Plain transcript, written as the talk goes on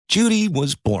Judy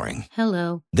was boring.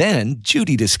 Hello. Then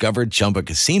Judy discovered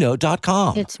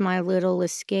ChumbaCasino.com. It's my little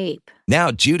escape. Now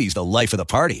Judy's the life of the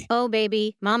party. Oh,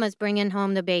 baby, mama's bringing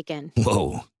home the bacon.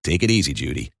 Whoa, take it easy,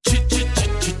 Judy.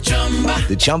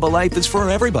 The Chumba life is for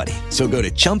everybody. So go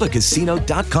to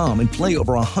ChumbaCasino.com and play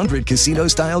over 100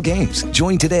 casino-style games.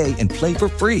 Join today and play for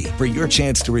free for your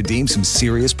chance to redeem some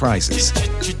serious prizes.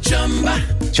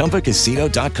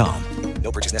 ChumbaCasino.com.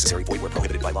 No purchase necessary. Void where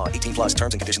prohibited by law. 18 plus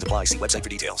terms and conditions apply. See website for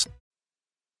details.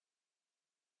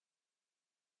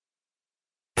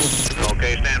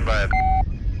 Okay, stand by.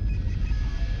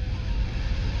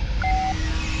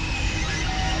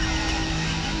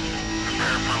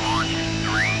 Prepare for launch.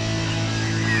 3,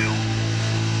 2,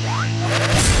 1.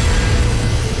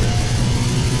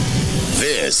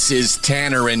 This is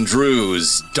Tanner and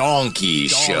Drew's Donkey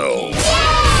Show.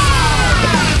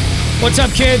 What's up,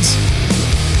 kids?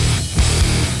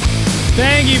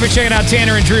 Thank you for checking out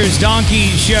Tanner and Drew's Donkey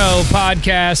Show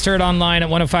podcast. Heard online at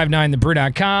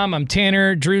 1059thebrew.com. I'm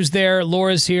Tanner. Drew's there.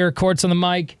 Laura's here. Court's on the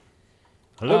mic.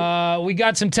 Hello. We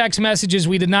got some text messages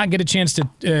we did not get a chance to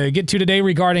get to today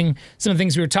regarding some of the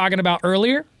things we were talking about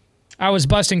earlier. I was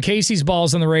busting Casey's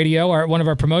balls on the radio, one of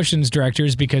our promotions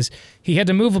directors, because he had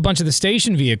to move a bunch of the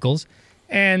station vehicles,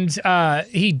 and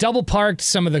he double parked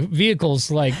some of the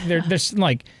vehicles. Like they're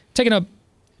like taking up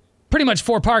pretty much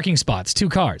 4 parking spots, 2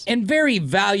 cars. And very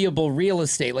valuable real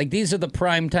estate. Like, these are the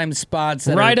primetime spots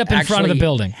that right up in front of the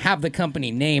building. Have the company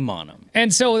name on them.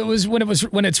 And so it was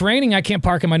when it's raining, I can't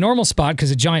park in my normal spot because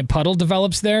a giant puddle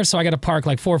develops there. So I got to park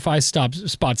like 4 or 5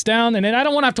 spots down, and then I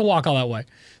don't want to have to walk all that way.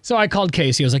 So I called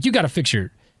Casey. I was like, "You got to fix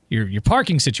your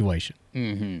parking situation."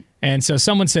 Mm-hmm. And so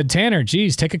someone said, "Tanner,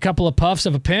 geez, take a couple of puffs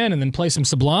of a pen and then play some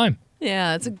Sublime."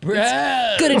 Yeah, it's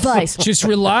good advice. Just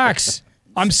relax.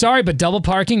 I'm sorry, but double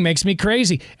parking makes me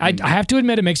crazy. I have to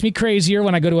admit, it makes me crazier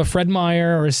when I go to a Fred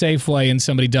Meyer or a Safeway and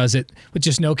somebody does it with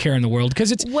just no care in the world,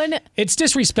 because it's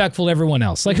disrespectful to everyone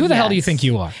else. Like, who the hell do you think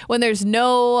you are? When there's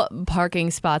no parking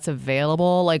spots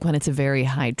available, like when it's a very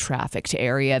high trafficked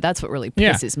area, that's what really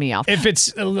pisses me off. If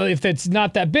it's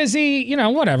not that busy,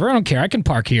 whatever. I don't care. I can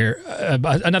park here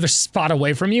another spot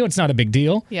away from you. It's not a big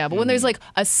deal. Yeah, but when there's like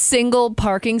a single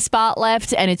parking spot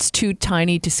left and it's too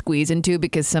tiny to squeeze into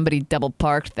because somebody double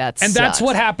parked, that's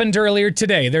what happened earlier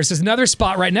today. There's another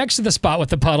spot right next to the spot with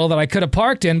the puddle that I could have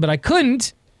parked in, but I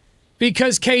couldn't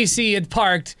because Casey had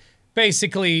parked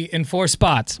basically in 4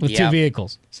 spots with 2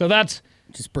 vehicles. So that's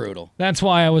just brutal. That's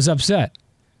why I was upset.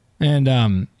 And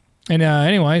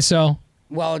anyway, so.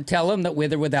 Well, tell him that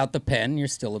with or without the pen, you're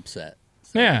still upset.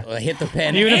 So yeah. Hit the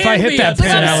pen. Even if I hit that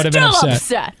pen, I would have been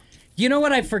upset. You know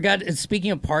what I forgot?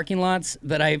 Speaking of parking lots,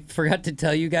 that I forgot to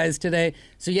tell you guys today.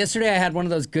 So yesterday I had one of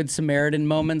those Good Samaritan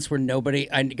moments where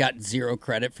I got 0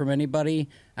 credit from anybody.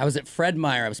 I was at Fred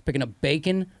Meyer. I was picking up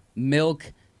bacon,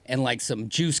 milk, and like some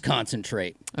juice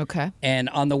concentrate. Okay. And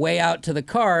on the way out to the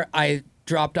car, I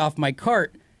dropped off my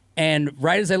cart. And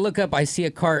right as I look up, I see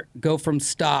a cart go from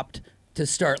stopped to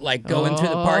start, like going through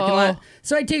the parking lot.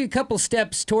 So I take a couple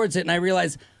steps towards it and I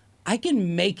realize I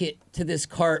can make it to this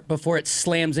cart before it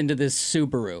slams into this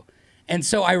Subaru. And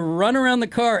so I run around the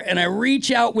car and I reach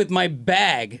out with my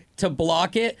bag to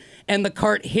block it, and the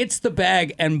cart hits the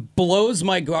bag and blows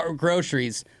my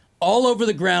groceries all over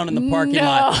the ground in the parking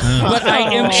lot. But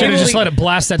I should have just let it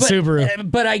blast that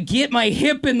Subaru. But I get my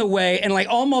hip in the way and like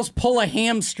almost pull a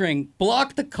hamstring,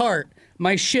 block the cart.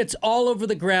 My shit's all over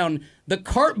the ground. The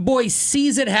cart boy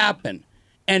sees it happen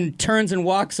and turns and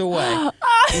walks away,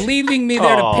 leaving me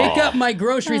there to pick up my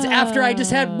groceries after I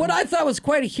just had what I thought was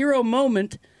quite a hero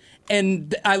moment.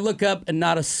 And I look up and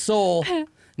not a soul,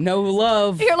 no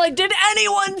love. You're like, did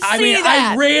anyone see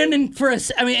that? I ran in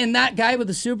and that guy with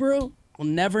the Subaru will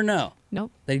never know.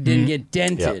 Nope. That he didn't get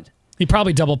dented. Yep. He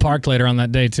probably double parked later on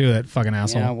that day too, that fucking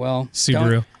asshole. Yeah, well,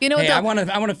 Subaru. I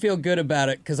want to feel good about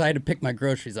it because I had to pick my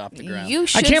groceries off the ground.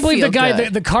 I can't believe the guy,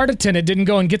 the cart attendant, didn't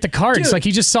go and get the cart. It's like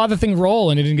he just saw the thing roll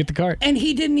and he didn't get the cart. And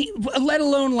he didn't, let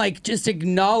alone like just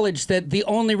acknowledge that the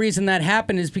only reason that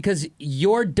happened is because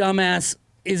your dumbass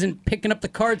isn't picking up the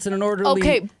carts in an orderly.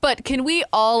 Okay, but can we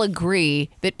all agree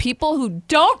that people who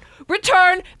don't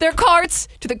return their carts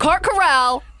to the cart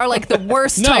corral are like the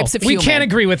worst types of human? We can't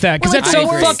agree with that because that's so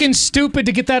fucking stupid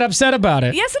to get that upset about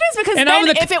it. Yes, it is, because then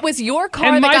if it was your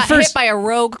car that got hit by a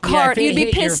rogue cart, you'd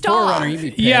be pissed off.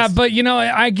 Yeah, but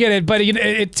I get it. But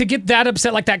to get that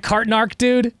upset, like that cart narc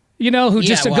dude, who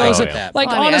just goes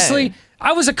honestly.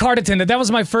 I was a cart attendant. That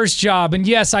was my first job. And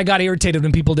yes, I got irritated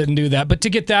when people didn't do that. But to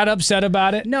get that upset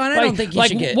about it. No, and I don't think you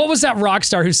should get. What was that rock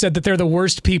star who said that they're the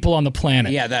worst people on the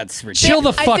planet? Yeah, that's ridiculous. Chill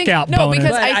the fuck out, No, boner.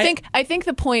 because I think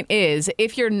the point is,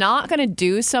 if you're not going to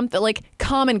do something like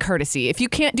common courtesy, if you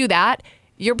can't do that,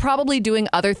 you're probably doing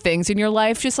other things in your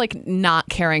life, just like not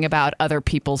caring about other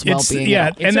people's well-being. Yeah,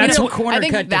 It's and a that's real what. corner I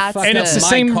think cut to that's fuck And up it's the my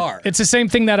same. car. It's the same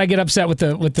thing that I get upset with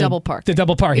the Double park. The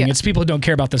double parking. Yeah. It's people who don't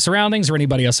care about the surroundings or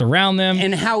anybody else around them.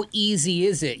 And how easy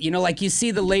is it? You know, like you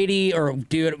see the lady or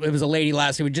dude, it was a lady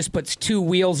last week, who just puts two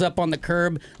wheels up on the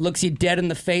curb, looks you dead in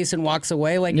the face, and walks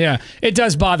away. Like, Yeah, it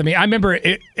does bother me. I remember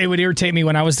it would irritate me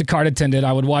when I was the cart attendant.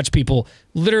 I would watch people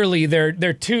literally they're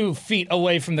 2 feet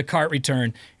away from the cart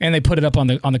return and they put it up on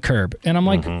the curb. And I'm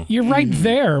like, you're right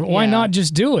there. Why Yeah. not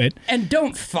just do it? and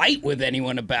don't fight with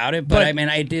anyone about it. But I mean,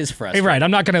 it is Hey, frustrating. right.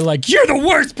 I'm not going to like, you're the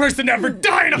worst person to ever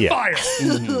die in a fire.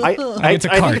 I It's a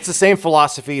think cart. it's the same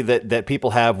philosophy that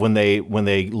people have when they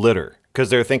litter. Because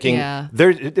they're thinking, Yeah.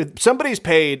 somebody's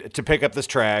paid to pick up this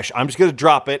trash. I'm just going to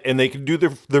drop it, and they can do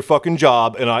their fucking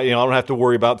job, and I don't have to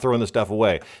worry about throwing the stuff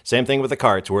away. Same thing with the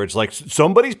carts, where it's like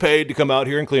somebody's paid to come out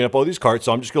here and clean up all these carts,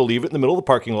 so I'm just going to leave it in the middle of the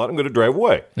parking lot. I'm going to drive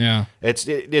away. Yeah. It's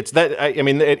that. I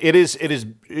mean,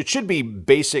 it should be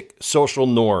basic social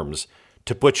norms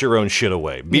to put your own shit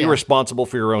away. Be responsible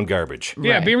for your own garbage.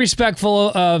 Yeah, be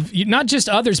respectful of not just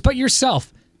others, but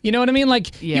yourself. You know what I mean?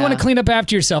 Like, you want to clean up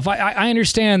after yourself. I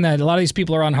understand that a lot of these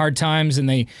people are on hard times and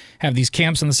they have these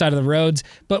camps on the side of the roads,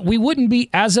 but we wouldn't be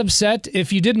as upset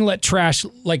if you didn't let trash,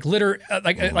 like, litter,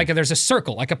 like there's a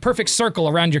circle, like a perfect circle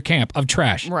around your camp of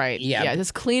trash. Right. Yeah. Yeah.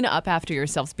 Just clean up after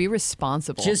yourselves. Be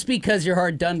responsible. Just because you're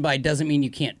hard done by doesn't mean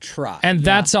you can't try. And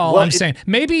that's all Well, I'm saying.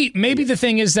 Maybe the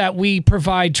thing is that we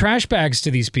provide trash bags to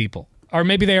these people. Or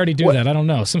maybe they already do that. I don't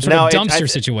know. Some sort of dumpster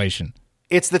situation.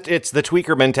 It's the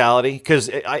tweaker mentality, because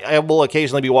I will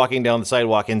occasionally be walking down the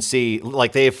sidewalk and see,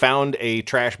 like, they have found a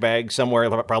trash bag somewhere,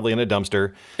 probably in a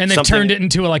dumpster. And they've turned it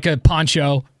into like a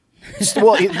poncho.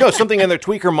 Well, no, something in their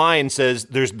tweaker mind says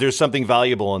there's something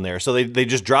valuable in there. So they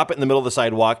just drop it in the middle of the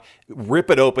sidewalk, rip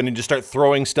it open, and just start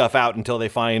throwing stuff out until they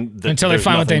find that Until they there's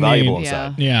find what nothing they valuable need.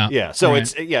 inside. Yeah. Yeah. So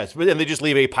Right. and they just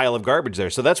leave a pile of garbage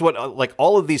there. So that's what, like,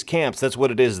 all of these camps, that's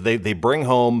what it is. They bring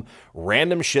home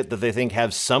random shit that they think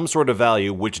have some sort of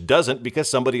value, which doesn't, because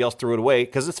somebody else threw it away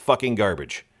because it's fucking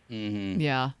garbage.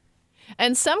 Yeah.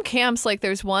 And some camps, like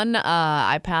there's one,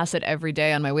 I pass it every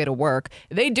day on my way to work.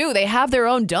 They have their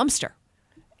own dumpster.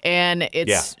 And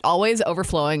it's always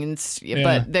overflowing, and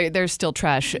but there's still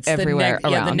trash everywhere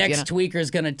around. The next tweaker is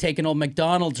going to take an old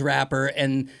McDonald's wrapper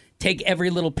and take every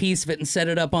little piece of it and set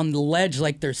it up on the ledge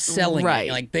like they're selling Right.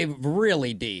 it. Like, they're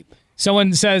really deep.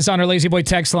 Someone says on our Lazy Boy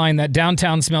text line that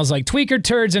downtown smells like tweaker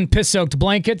turds and piss-soaked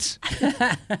blankets.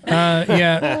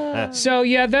 Yeah. So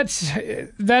yeah,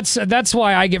 that's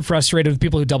why I get frustrated with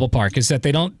people who double park, is that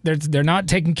they're not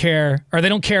taking care, or they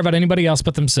don't care about anybody else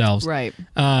but themselves. Right.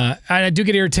 I do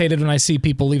get irritated when I see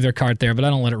people leave their cart there, but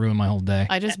I don't let it ruin my whole day.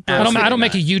 I just I don't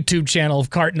make a YouTube channel of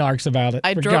cart narcs about it.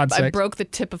 For God's I sake. broke the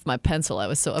tip of my pencil. I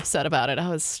was so upset about it. I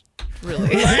was really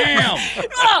Damn!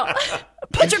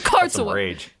 put your carts Some away.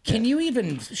 rage. Can you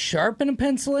even sharpen a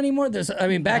pencil anymore?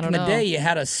 Back in the day, you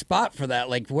had a spot for that.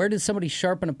 Like, where does somebody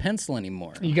sharpen a pencil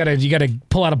anymore? You gotta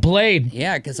pull out a blade.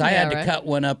 Yeah, because I Yeah, had to right. cut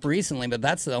one up recently, but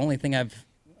that's the only thing I've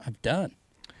done.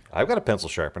 I've got a pencil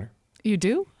sharpener You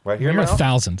do? right here. You're Now.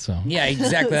 1,000, so. Yeah,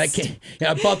 exactly.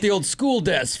 I bought the old school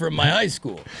desk from my high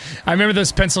school. I remember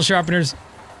those pencil sharpeners.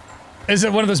 Is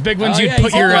it one of those big ones Oh, you'd yeah,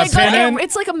 put you your Oh my pen God, in?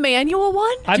 it's like a manual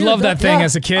one? I'd Dude, love that thing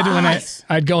as a kid when Nice.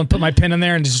 I'd go and put my pen in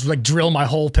there and just like drill my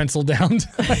whole pencil down.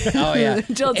 Oh yeah,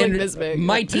 John's like this big.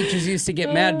 My teachers used to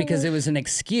get mad because it was an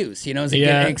excuse. You know, it was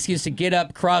Yeah. an excuse to get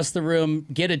up, cross the room,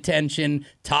 get attention,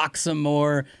 talk some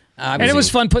more. And it was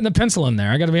fun putting the pencil in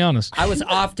there. I got to be honest. I was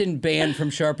often banned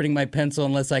from sharpening my pencil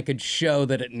unless I could show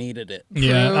that it needed it.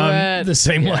 Yeah, it. the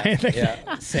same way.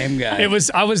 Yeah, same guy. I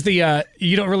was the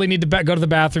you don't really need to go to the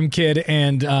bathroom kid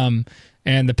and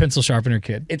the pencil sharpener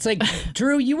kid. It's like,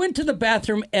 Drew, you went to the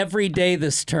bathroom every day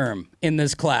this term in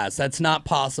this class. That's not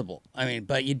possible. I mean,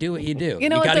 but you do what you do. You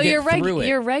know what, gotta though? get through it.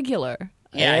 You're regular.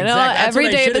 Yeah, you know, exactly. That's every what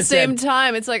I day at should the have same said.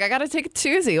 time. It's like, I got to take a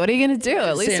Tuesday. What are you going to do?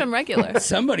 At least Saying- I'm regular.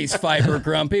 Somebody's fiber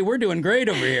grumpy. We're doing great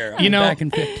over here. You know- back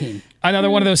in 15.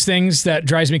 Another one of those things that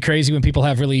drives me crazy when people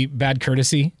have really bad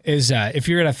courtesy is if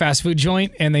you're at a fast food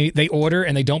joint and they order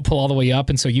and they don't pull all the way up,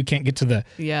 and so you can't get to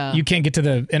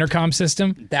the intercom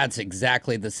system. That's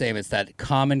exactly the same. It's that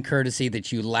common courtesy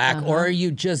that you lack, or are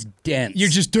you just dense? You're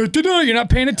just you're not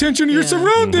paying attention to your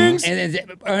surroundings.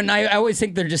 And I always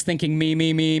think they're just thinking me,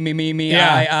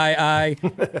 Yeah. I.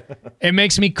 It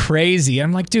makes me crazy.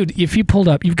 I'm like, dude, if you pulled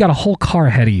up, you've got a whole car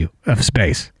ahead of you of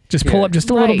space. Just pull up just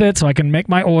a little Right. bit so I can make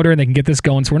my order and they can get this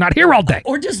going so we're not here all day.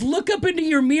 Or just look up into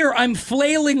your mirror. I'm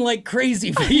flailing like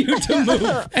crazy for you to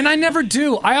move. And I never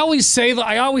do. I always say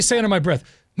under my breath,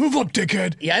 Move up,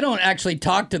 dickhead. Yeah, I don't actually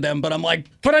talk to them, but I'm like,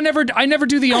 But I never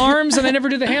do the arms and I never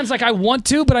do the hands like I want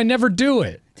to, but I never do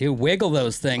it. dude, wiggle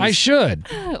those things. I should.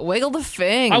 Wiggle the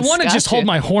fangs. I want to just hold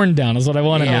my horn down is what I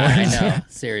want to Yeah, I know. know.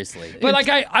 Seriously. But like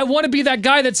I want to be that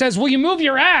guy that says, "Will you move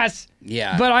your ass?"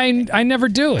 Yeah. But I never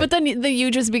do it. But then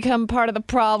you just become part of the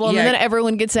problem, Yeah. and then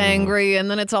everyone gets angry, and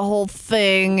then it's a whole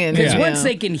thing. And Because Yeah. once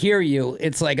they can hear you,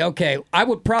 it's like, okay, I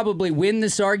would probably win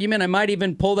this argument. I might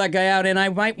even pull that guy out, and I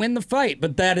might win the fight.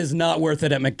 But that is not worth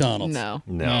it at McDonald's. no.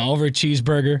 no, over a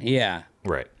cheeseburger. Yeah.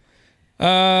 Right.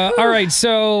 All right,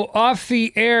 so off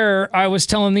the air, I was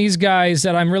telling these guys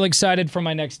that I'm really excited for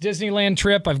my next Disneyland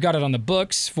trip. I've got it on the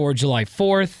books for July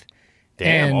 4th.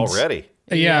 Damn, And- already.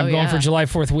 Yeah, I'm Oh, going yeah. for July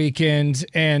 4th weekend,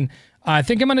 and I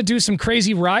think I'm going to do some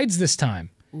crazy rides this time.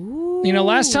 You know,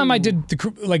 last time I did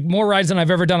more rides than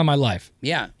I've ever done in my life.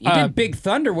 Yeah. You did Big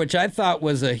Thunder, which I thought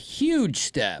was a huge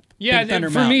step. Yeah, Big Thunder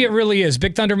for me Mountain. it really is.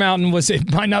 Big Thunder Mountain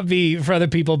it might not be for other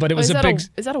people, but it was is, a that big.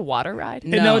 is that a water ride?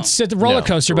 No, it's a roller No,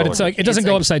 coaster, but it's roller like it doesn't It's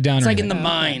go like- upside down. It's or like in the anything.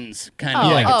 mines, kind Oh,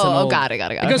 of like it's an old, got it.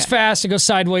 It goes fast. It goes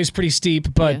sideways, pretty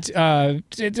steep, but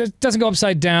it doesn't go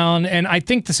upside down. And I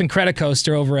think this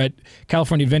Incredicoaster over at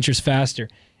California Adventure's faster.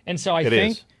 And so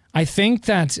I think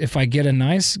that if I get a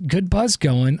nice, good buzz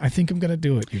going, I think I'm gonna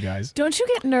do it, you guys. Don't you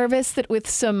get nervous that with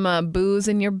some booze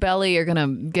in your belly, you're gonna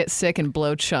get sick and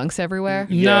blow chunks everywhere?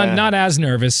 Yeah. No, not as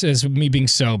nervous as me being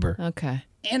sober. Okay.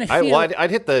 And I feel I'd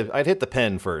hit the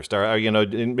pen first, or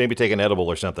maybe take an edible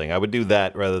or something. I would do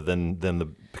that rather than the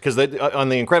because on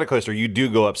the Incredicoaster you do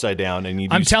go upside down and you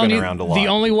do I'm telling spin you, around a lot. the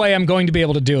only way I'm going to be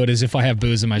able to do it is if I have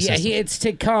booze in my yeah, system. it's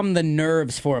to calm the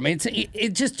nerves for him.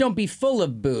 It just don't be full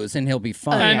of booze and he'll be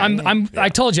fine. And I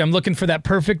told you, I'm looking for that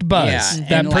perfect buzz. Yeah,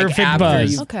 That and like perfect after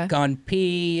buzz. You've Okay. gone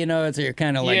pee, so you're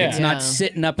kind of like it's Yeah. not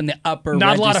sitting up in the upper.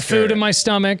 Not a lot of register. food in my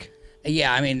stomach.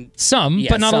 Yeah, I mean, Some, Yeah,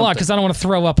 but not a lot something. because I don't want to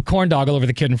throw up a corn dog all over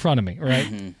the kid in front of me, right?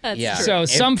 That's yeah. true. So If-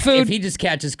 some food. If he just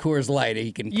catches Coors Light,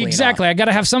 he can clean Exactly. off. I got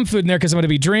to have some food in there because I'm going to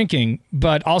be drinking,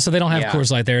 but also they don't have Yeah. Coors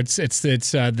Light there. It's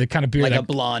the kind of beer Like that a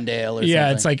blonde ale or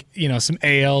yeah, something. it's like some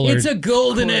ale or It's a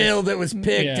golden ale that was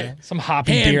picked. yeah, some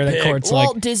hoppy beer that handpicked. Court's like.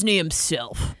 Walt Disney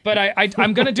himself. But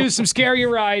I'm gonna do some scary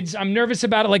rides. I'm nervous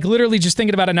about it, like literally just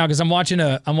thinking about it now because I'm watching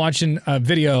a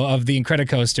video of the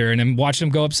Incredicoaster and I'm watching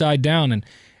them go upside down, and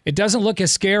it doesn't look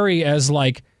as scary as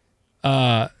like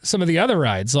some of the other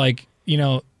rides, like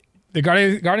the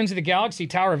Guardians of the Galaxy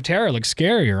Tower of Terror looks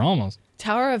scarier almost.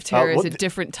 Tower of Terror well, is a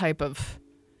different type of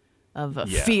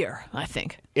fear, I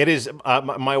think. It is.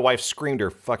 My wife screamed her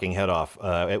fucking head off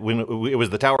when it was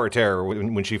the Tower of Terror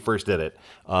when she first did it,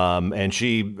 and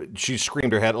she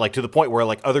screamed her head like to the point where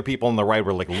like other people on the ride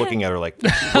were like looking at her like,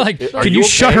 Like, Are can you you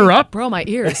shut okay? her up? Bro, my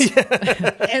ears.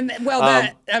 And well,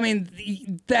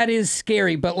 that is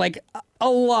scary, but like a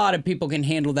lot of people can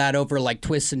handle that over like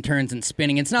twists and turns and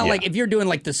spinning. It's not Yeah. like if you're doing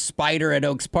like the spider at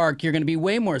Oaks Park, you're going to be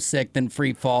way more sick than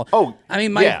free fall. Oh, I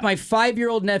mean, yeah. my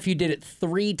 5-year-old nephew did it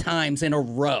 3 times in a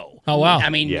row. Oh, wow. I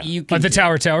mean, Yeah. you can The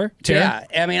Tower Terror? Yeah,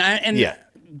 I mean, Yeah.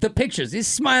 the pictures. He's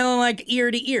smiling like ear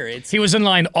to ear. It's He was in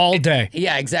line all day.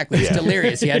 yeah, exactly. It's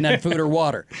delirious. He hadn't had food or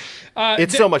water.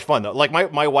 It's so much fun though. Like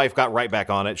my wife got right back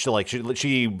on it.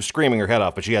 She screaming her head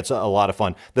off, but she had a lot of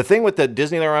fun. The thing with the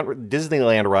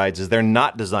Disneyland rides is they're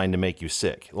not designed to make you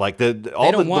sick. Like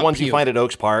all don't the want ones you puke. find at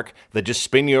Oaks Park that just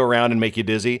spin you around and make you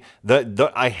dizzy.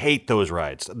 I hate those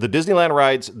rides. The Disneyland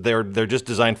rides they're just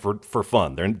designed for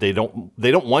fun. They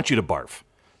don't want you to barf.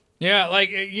 Yeah, like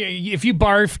if you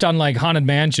barfed on like Haunted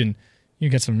Mansion, you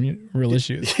get some real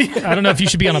issues. I don't know if you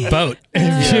should be on a boat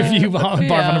if you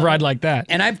barf on a ride like that.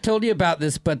 And I've told you about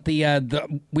this, but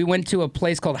we went to a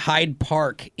place called Hyde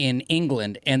Park in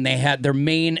England, and they had their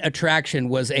main attraction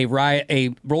was a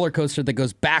roller coaster that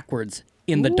goes backwards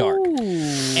in the dark.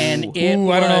 And it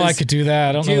Ooh, I don't know if I was- could do that.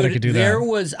 I don't know that I could do there that.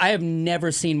 was, I have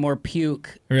never seen more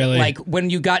puke. Really? Like when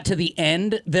you got to the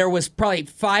end, there was probably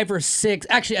 5 or 6.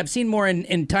 Actually, I've seen more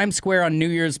in Times Square on New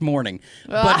Year's morning.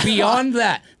 But beyond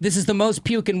that, this is the most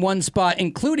puke in one spot,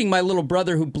 including my little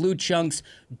brother who blew chunks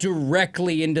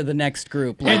directly into the next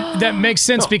group. Like, And that makes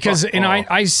sense because I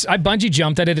bungee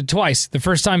jumped. I did it twice. The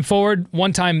first time forward,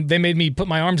 one time they made me put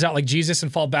my arms out like Jesus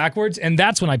and fall backwards, and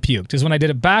that's when I puked. Is when I did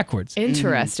it backwards.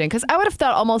 Interesting, because I would have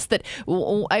thought almost that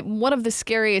one of the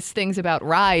scariest things about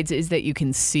rides is that you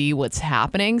can see what's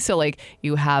happening. So like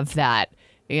you have that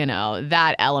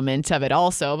that element of it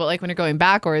also. But like when you're going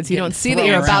backwards, you don't see that thrown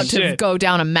you're about around. to Shit. go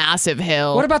down a massive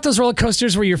hill. What about those roller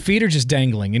coasters where your feet are just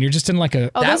dangling and you're just in like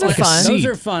a? Oh, those are like a fun. seat? Those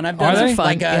are fun. I've done Are they? those,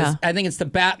 like Yeah. I think it's the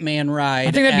Batman ride.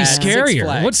 I think that'd be at Six scarier.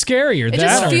 Flags. What's scarier? It that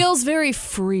just or- feels very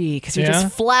free because you're Yeah?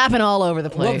 just flapping all over the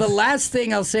place. Well, the last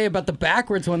thing I'll say about the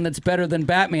backwards one that's better than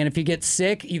Batman, if you get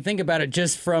sick, you think about it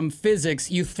just from physics,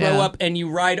 you throw Yeah. up and you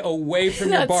ride away from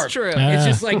your That's barf. true. It's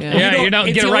just like Yeah, you don't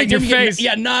it's get it the right only in your time you face.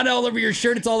 yeah, not all over your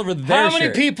shirt. It's all over their How many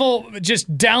shirt. people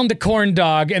just downed a corn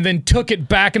dog and then took it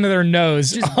back into their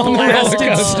nose? Just on the roller blasted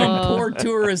coaster? some poor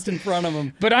tourist in front of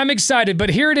them. But I'm excited. But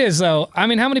here it is, though. I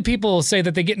mean, how many people say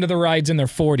that they get into the rides in their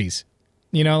 40s?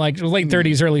 Like late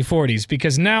 30s, early 40s?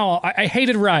 Because now I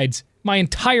hated rides my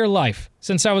entire life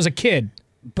since I was a kid.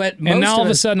 But And now all of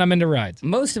a us, sudden I'm into rides.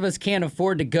 most of us can't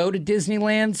afford to go to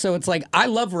Disneyland, so it's like I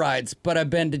love rides, but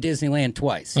I've been to Disneyland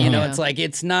twice. You know, it's like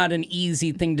it's not an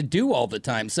easy thing to do all the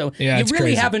time. So Yeah, you it's really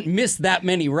crazy. haven't missed that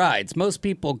many rides. Most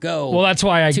people go. Well, that's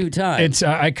why 2 times. It's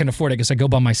I can afford it because I go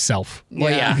by myself. well,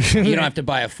 yeah, you don't have to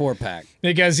buy a 4-pack.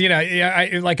 Because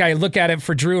I look at it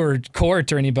for Drew or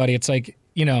Court or anybody. It's like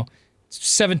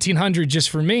 $1,700 just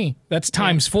for me. That's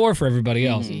times 4 for everybody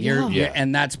else.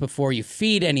 And that's before you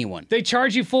feed anyone. They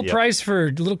charge you full price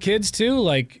for little kids too.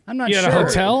 Like I'm not you at a sure.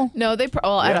 hotel. No,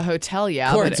 at a hotel,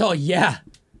 yeah. Or but it's all yeah.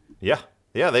 Yeah,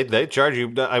 they charge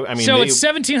you. I mean, So they, it's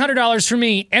 $1,700 for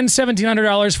me and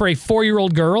 $1,700 for a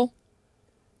 4-year-old girl.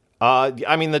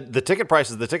 I mean, the ticket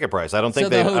price is the ticket price. I don't think So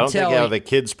the I don't think hotel- they have a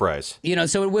kid's price.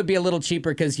 So it would be a little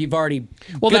cheaper because you've already.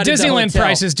 Well, the gutted Disneyland hotel.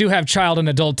 prices do have child and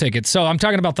adult tickets. So I'm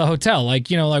talking about the hotel, or But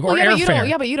you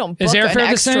airfare. but you don't book Is an airfare the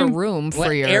extra same? room for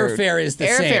Well, your airfare is the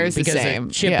same Airfare is the because same.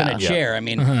 a chip yeah. in a chair. I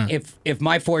mean, if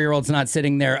my 4-year-old's not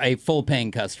sitting there, a full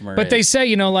paying customer. But they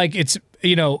say, it's,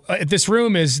 this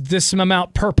room is this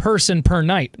amount per person per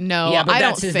night. No, yeah, but I don't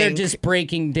that's think. they're just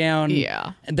breaking down.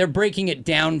 Yeah. and they're breaking it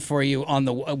down for you on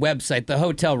the website. The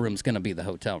hotel room's going to be the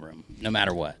hotel room, no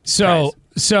matter what. So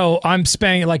I'm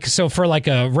spending for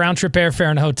a round trip airfare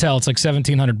and a hotel, it's like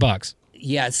 $1,700.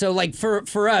 Yeah, so like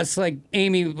for us, like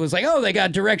Amy was like, oh, they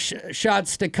got direct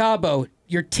shots to Cabo.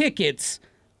 Your tickets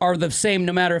are the same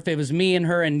no matter if it was me and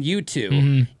her and you two.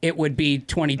 Mm-hmm. It would be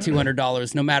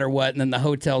 $2,200 no matter what, and then the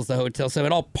hotel's the hotel. So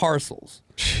it all parcels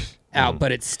out,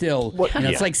 but it's still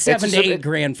it's like $7 to $8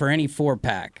 grand for any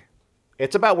 4-pack.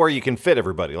 It's about where you can fit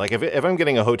everybody. Like if I'm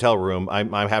getting a hotel room,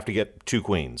 I have to get 2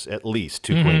 queens, at least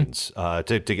 2 queens,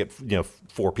 to get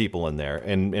 4 people in there.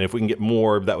 And if we can get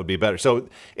more, that would be better. So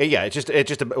yeah, it's just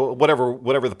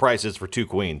whatever the price is for 2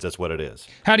 queens, that's what it is.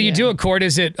 How do you do it, Court?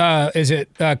 Is it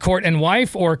Court and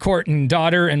wife or Court and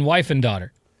daughter and wife and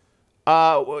daughter?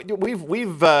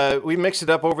 We've mixed it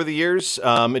up over the years,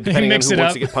 depending on who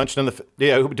wants to get punched in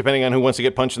the depending on who wants to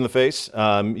get punched in the face.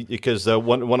 Because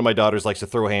one of my daughters likes to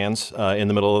throw hands in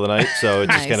the middle of the night, so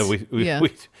it's just kind of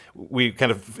we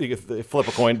kind of flip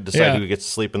a coin to decide who gets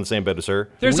to sleep in the same bed as her.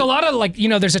 There's a lot of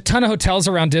there's a ton of hotels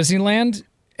around Disneyland,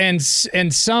 and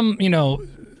some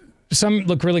some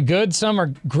look really good, some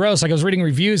are gross. Like I was reading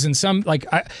reviews, and some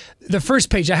the first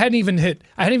page I hadn't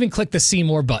even clicked the see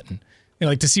more button.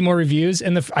 To see more reviews,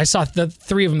 and I saw the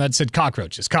 3 of them that said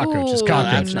cockroaches.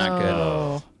 That's not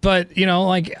good. But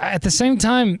at the same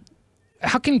time,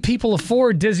 how can people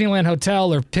afford Disneyland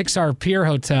Hotel or Pixar Pier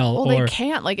Hotel? Well, they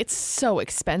can't. It's so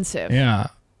expensive. Yeah,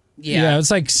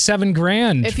 it's like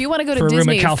 $7,000. If you want to go to for a room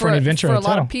Disney at California Adventure for a Hotel.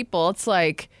 lot of people, it's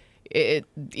like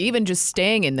even just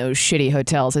staying in those shitty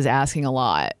hotels is asking a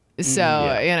lot.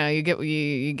 So you get what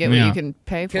you can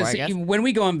pay for. I guess when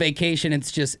we go on vacation,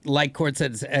 it's just like Court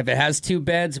said. If it has 2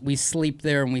 beds, we sleep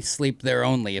there and we sleep there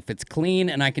only. If it's clean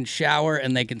and I can shower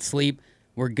and they can sleep,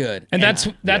 we're good. And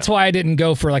that's why I didn't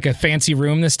go for a fancy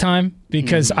room this time,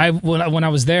 because when I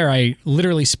was there, I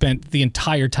literally spent the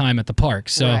entire time at the park.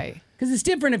 So. Right. Because it's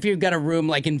different if you've got a room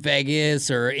like in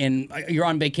Vegas or you're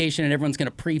on vacation and everyone's going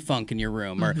to pre-funk in your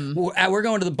room. Or we're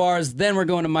going to the bars, then we're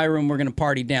going to my room, we're going to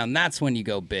party down. That's when you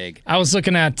go big. I was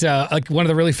looking at one of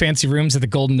the really fancy rooms at the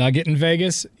Golden Nugget in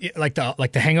Vegas, like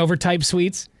the Hangover type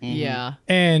suites. Yeah.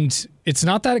 And it's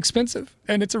not that expensive,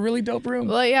 and it's a really dope room.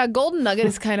 Well, yeah, Golden Nugget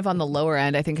is kind of on the lower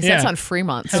end, I think, because that's on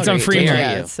Fremont. That's on Fremont,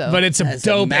 Yeah, so. but it's a That's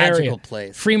dope a magical area.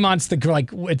 place. Fremont's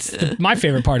my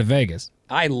favorite part of Vegas.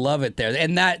 I love it there,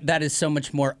 and that is so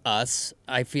much more us.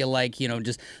 I feel like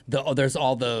just there's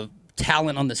all the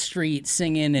talent on the street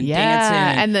singing and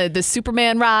dancing, and the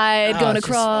Superman ride going it's just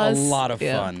across. a lot of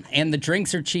fun, and the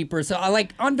drinks are cheaper. So I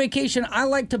on vacation, I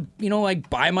like to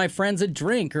buy my friends a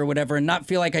drink or whatever, and not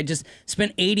feel like I just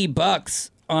spent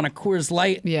 $80 on a Coors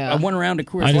Light. Yeah. I went around to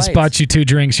Coors Light. I just bought you 2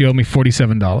 drinks. You owe me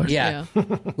 $47. Yeah.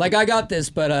 Like I got this,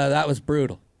 but that was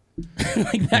brutal.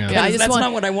 like that. Yeah, I just that's want-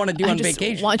 not what I want to do I on just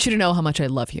vacation. want you to know how much I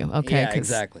love you. Okay. yeah, 'Cause-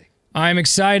 exactly. I'm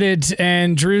excited,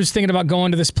 and Drew's thinking about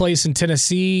going to this place in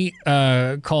Tennessee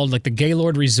called like the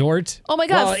Gaylord Resort. Oh my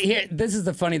God. Well, this is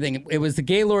the funny thing. It was the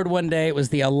Gaylord one day, it was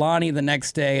the Alani the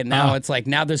next day, and now it's like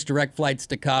now there's direct flights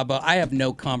to Cabo. I have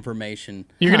no confirmation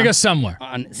You're gonna go somewhere.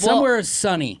 on somewhere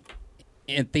sunny.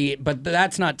 But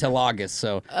that's not till August,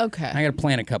 so Okay. I got to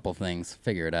plan a couple things,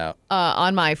 figure it out.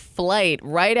 On my flight,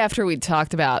 right after we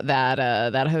talked about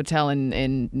that hotel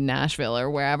in Nashville or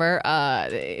wherever,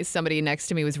 somebody next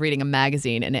to me was reading a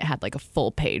magazine and it had like a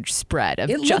full page spread of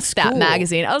It looks just that cool.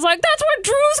 magazine. I was like, that's where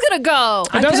Drew's gonna go.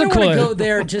 I does kind look of want to cool. go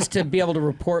there just to be able to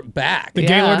report back. The Yeah.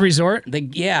 Gaylord Resort.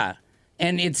 Yeah,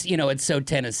 and it's it's so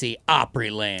Tennessee,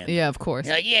 Opryland. Yeah, of course.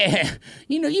 Like, yeah,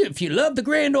 if you love the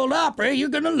Grand Ole Opry, you're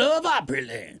gonna love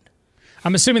Opryland.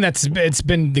 I'm assuming it's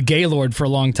been the Gaylord for a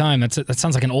long time. That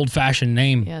sounds like an old-fashioned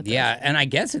name. Yeah. Yeah, and I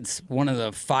guess it's one of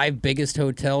the 5 biggest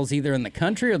hotels either in the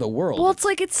country or the world. Well, it's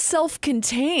like it's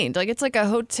self-contained. Like it's like a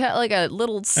hotel, like a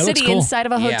little looks city cool. inside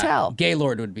of a Yeah, hotel.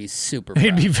 Gaylord would be super He'd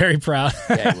proud. be very proud.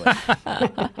 Yeah, he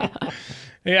would.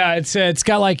 Yeah, it's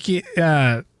got like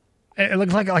it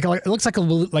looks like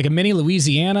a mini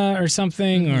Louisiana or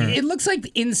something. Or It looks like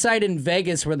inside in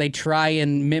Vegas where they try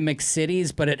and mimic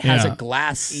cities, but it has Yeah. a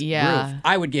glass Yeah. roof.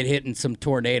 I would get hit in some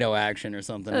tornado action or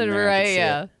something. in there, I could Right, see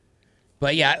yeah. it.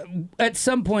 But yeah, at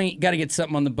some point, got to get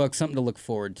something on the book, something to look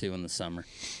forward to in the summer.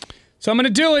 So I'm going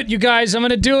to do it, you guys. I'm going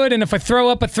to do it. And if I throw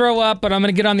up, I throw up. But I'm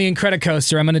going to get on the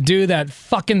Incredicoaster. I'm going to do that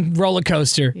fucking roller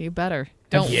coaster. You better.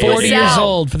 I'm Don't 40 miss years out.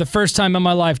 old for the first time in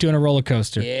my life doing a roller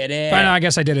coaster. Get it. I know, I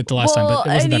guess I did it the last time, Well,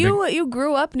 but it wasn't and that big. you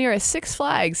grew up near a Six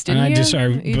Flags, And didn't I you? just,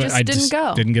 You but just I didn't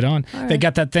go. Didn't get on. They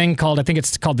got that thing called, I think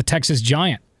it's called the Texas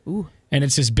Giant. Ooh. And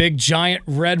it's this big, giant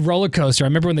red roller coaster. I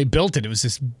remember when they built it, it was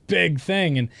this big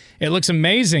thing. And it looks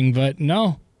amazing, but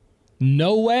no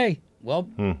way. Well,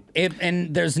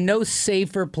 and there's no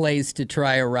safer place to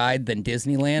try a ride than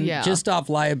Disneyland, Yeah. just off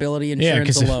liability Yeah, insurance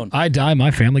because if alone. I die, my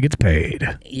family gets paid.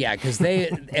 Yeah, because they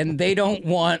don't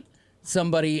want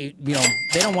somebody, they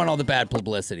don't want all the bad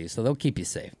publicity, so they'll keep you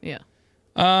safe. Yeah.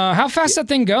 How fast that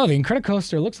thing go? The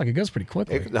Incredicoaster looks like it goes pretty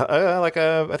quickly. I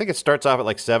think it starts off at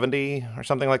like 70 or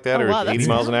something like that, Oh, or wow, 80 that's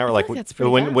miles an not- hour. I Like think that's pretty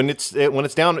when it's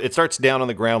down, it starts down on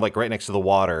the ground, like right next to the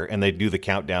water, and they do the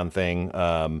countdown thing.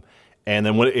 And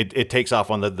then when it takes off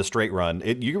on the straight run,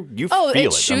 you Oh, feel it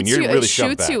it. shoots I mean, you're you. really It shoved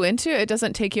shoots back. you into it. It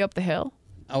doesn't take you up the hill.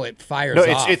 Oh, it fires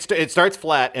No, off. it starts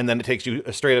flat and then it takes you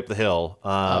straight up the hill,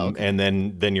 and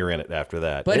then you're in it after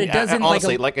that. But And it doesn't,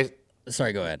 honestly,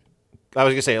 Sorry, go ahead. I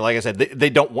was gonna say, like I said, they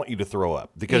don't want you to throw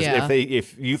up because Yeah.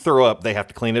 if you throw up, they have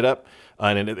to clean it up,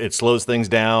 and it slows things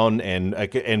down. And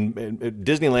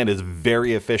Disneyland is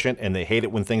very efficient, and they hate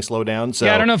it when things slow down. So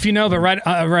Yeah, I don't know if you know, but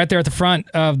right there at the front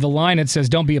of the line, it says,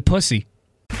 "Don't be a pussy."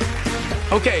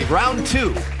 Okay, round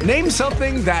 2. Name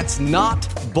something that's not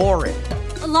boring.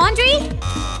 A laundry?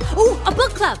 Ooh, a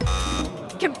book club.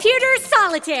 Computer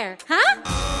solitaire,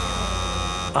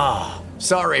 huh?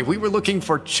 Sorry, we were looking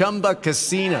for Chumba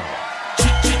Casino.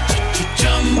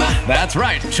 That's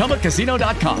right.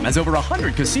 ChumbaCasino.com has over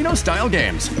 100 casino-style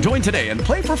games. Join today and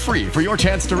play for free for your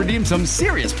chance to redeem some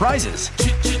serious prizes.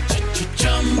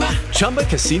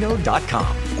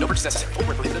 ChumbaCasino.com. No purchase necessary. Void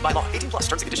where prohibited by law. 18 plus.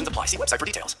 Terms and conditions apply. See website for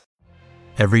details.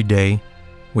 Every day,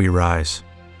 we rise,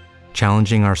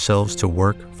 challenging ourselves to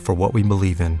work for what we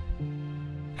believe in.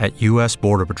 At U.S.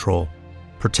 Border Patrol,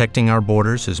 protecting our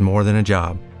borders is more than a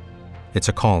job. It's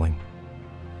a calling.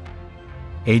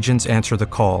 Agents answer the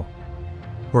call,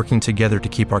 working together to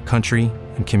keep our country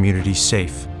and communities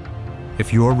safe.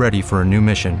 If you're ready for a new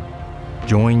mission,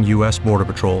 join U.S. Border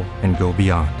Patrol and go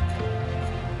beyond.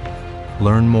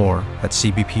 Learn more at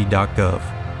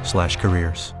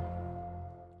cbp.gov/careers.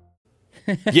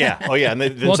 Yeah. Oh, yeah. And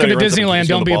then Welcome to somebody runs up and Disneyland. kicks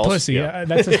you in Don't the be a balls. pussy. Yeah.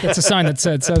 That's a sign that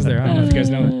says there. I don't know if you guys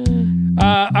know it.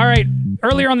 All right.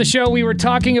 Earlier on the show, we were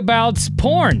talking about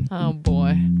porn. Oh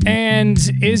boy. And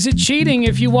is it cheating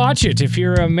if you watch it? If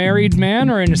you're a married man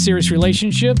or in a serious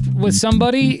relationship with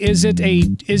somebody, is it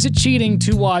cheating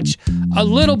to watch a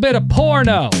little bit of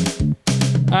porno?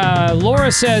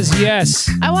 Laura says yes.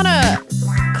 I want to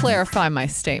clarify my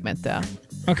statement though.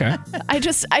 Okay.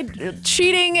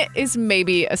 Cheating is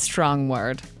maybe a strong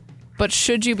word, but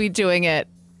should you be doing it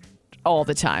all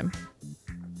the time?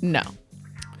 No.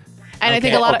 And I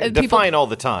think a lot of people define all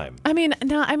the time. I mean,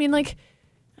 like,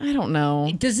 I don't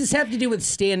know. Does this have to do with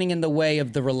standing in the way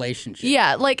of the relationship?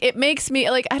 Yeah, like it makes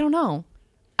me like I don't know.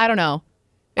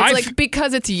 It's like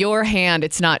because it's your hand,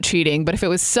 it's not cheating. But if it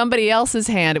was somebody else's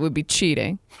hand, it would be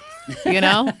cheating. You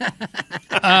know?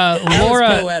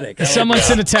 Laura, poetic. someone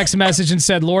sent a text message and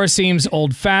said Laura seems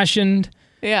old-fashioned.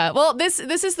 Yeah. Well, this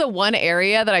is the one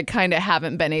area that I kind of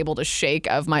haven't been able to shake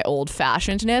of my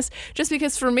old-fashionedness, just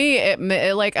because for me,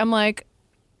 the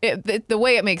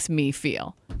way it makes me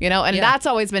feel, and that's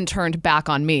always been turned back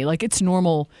on me. Like, it's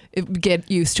normal, get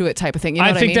used to it type of thing. You know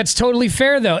I what think I mean? that's totally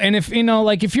fair, though. And if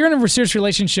you're in a serious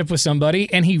relationship with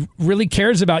somebody and he really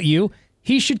cares about you,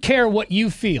 he should care what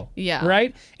you feel. Yeah.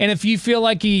 Right? And if you feel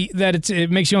like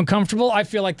it makes you uncomfortable, I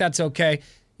feel like that's okay.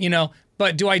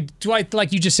 But do I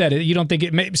like you just said it, you don't think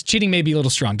cheating may be a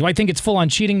little strong. Do I think it's full on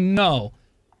cheating? No.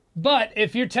 But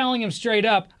if you're telling him straight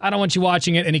up, I don't want you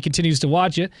watching it, and he continues to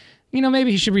watch it,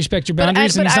 maybe he should respect your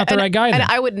boundaries, and he's not the right guy. And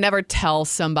I would never tell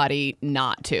somebody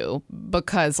not to,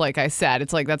 because, like I said,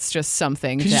 it's like that's just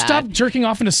something. Could you stop jerking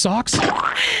off into socks?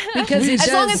 Because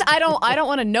as long as I don't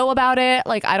want to know about it,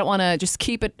 like I don't want to just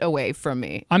keep it away from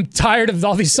me. I'm tired of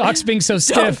all these socks being so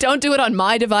stiff. Don't do it on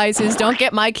my devices. Don't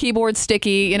get my keyboard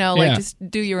sticky. Just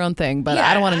do your own thing. But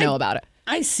I don't want to know about it.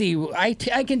 I see. I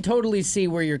can totally see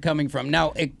where you're coming from.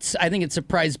 Now, I think it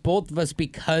surprised both of us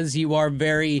because you are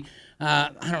very.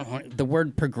 I don't know. The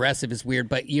word progressive is weird,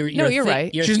 but you're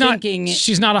right.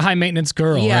 She's not a high maintenance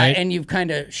girl, yeah, right? and you've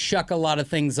kind of shuck a lot of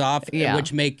things off,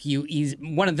 which make you easy.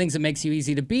 One of the things that makes you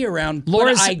easy to be around.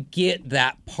 But I get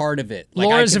that part of it.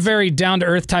 Laura's a very down to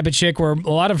earth type of chick, where a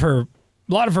lot of her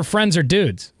friends are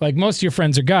dudes. Like most of your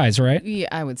friends are guys, right? Yeah,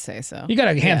 I would say so. You got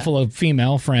a handful of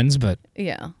female friends, but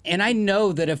yeah. And I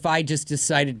know that if I just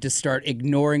decided to start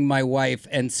ignoring my wife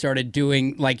and started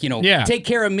doing take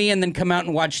care of me and then come out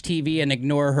and watch TV and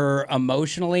ignore her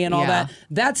emotionally and all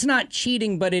that's not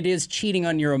cheating, but it is cheating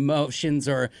on your emotions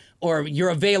or your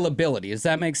availability. Does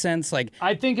that make sense?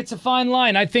 I think it's a fine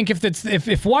line. I think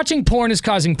if watching porn is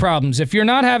causing problems, if you're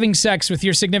not having sex with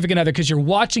your significant other because you're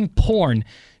watching porn,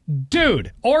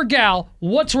 dude or gal,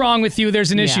 what's wrong with you?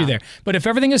 There's an issue there. But if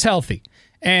everything is healthy,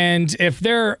 and if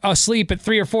they're asleep at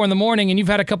 3 or 4 in the morning and you've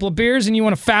had a couple of beers and you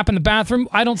want to fap in the bathroom,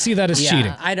 I don't see that as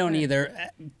cheating. I don't either.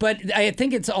 But I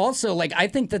think it's also I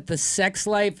think that the sex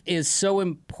life is so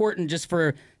important just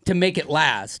to make it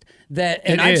last.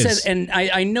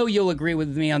 I know you'll agree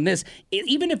with me on this.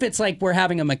 Even if it's we're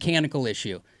having a mechanical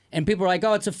issue. And people are like,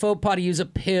 oh, it's a faux pas to use a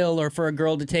pill or for a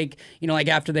girl to take,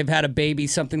 after they've had a baby,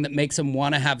 something that makes them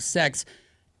want to have sex.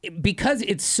 Because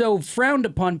it's so frowned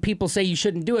upon, people say you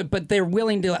shouldn't do it, but they're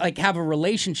willing to have a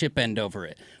relationship end over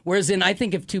it. Whereas I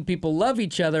think if two people love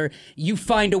each other, you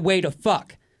find a way to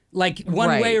fuck.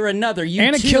 One way or another.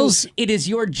 It is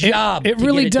your job. It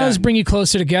really does bring you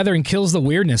closer together and kills the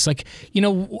weirdness. I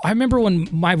remember when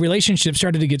my relationship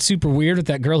started to get super weird with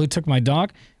that girl who took my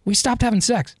dog, we stopped having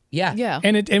sex. Yeah. Yeah.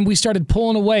 And we started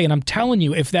pulling away. And I'm telling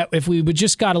you, if we would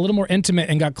just got a little more intimate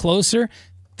and got closer,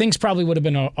 things probably would have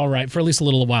been all right for at least a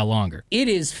little while longer. It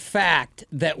is fact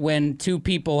that when two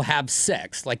people have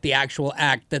sex, the actual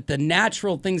act, that the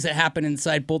natural things that happen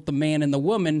inside both the man and the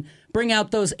woman bring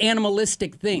out those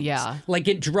animalistic things. Yeah.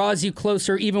 It draws you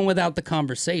closer even without the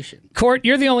conversation. Court,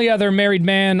 you're the only other married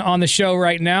man on the show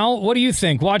right now. What do you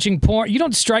think? Watching porn? You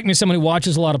don't strike me as someone who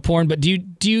watches a lot of porn, but do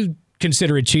you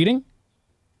consider it cheating?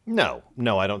 No,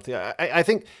 I don't think. I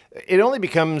think it only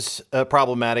becomes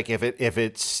problematic if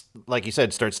it's like you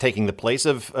said, starts taking the place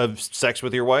of sex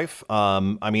with your wife.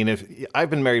 If I've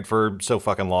been married for so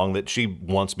fucking long that she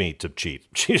wants me to cheat,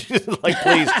 she's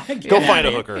please go find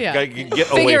a hooker, get away from me.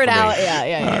 Figure it out.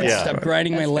 Yeah. Stop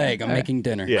grinding my leg. I'm making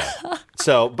dinner. Yeah.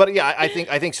 So, but yeah, I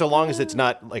think so long as it's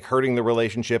not hurting the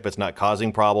relationship, it's not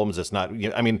causing problems, it's not.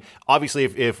 Obviously,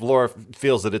 if Laura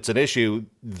feels that it's an issue,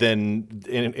 then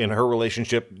in her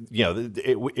relationship,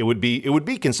 it would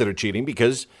be considered cheating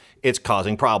because it's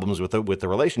causing problems with the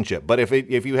relationship. But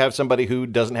if you have somebody who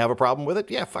doesn't have a problem with it,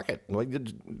 yeah, fuck it,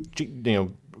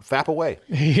 fap away.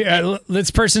 Yeah, this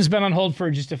person's been on hold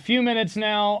for just a few minutes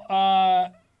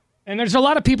now, and there's a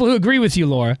lot of people who agree with you,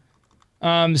 Laura.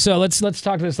 So let's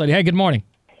talk to this lady. Hey, good morning.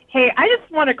 Hey, I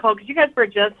just want to call because you guys were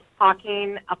just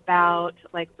talking about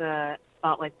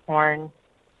porn,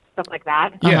 stuff like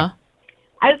that. Yeah.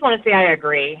 I just want to say I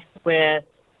agree with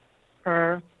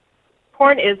her.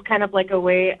 Porn is kind of a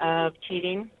way of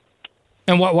cheating.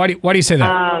 And why do you say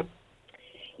that?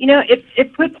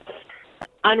 It puts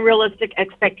unrealistic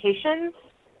expectations,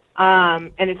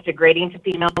 and it's degrading to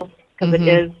females because it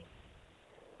is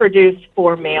produced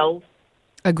for males.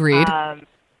 Agreed.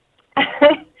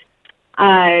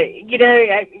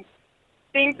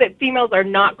 Things that females are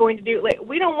not going to do.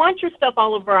 We don't want your stuff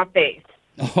all over our face.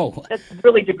 Oh, that's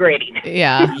really degrading.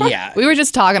 Yeah. Yeah. We were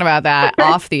just talking about that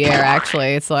off the air,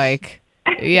 actually. It's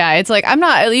Yeah, it's like, I'm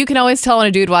not, you can always tell when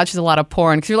a dude watches a lot of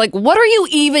porn because you're like, what are you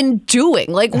even doing?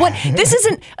 Like, what? This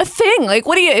isn't a thing. Like,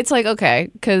 what do you, it's like, okay,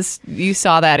 because you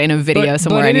saw that in a video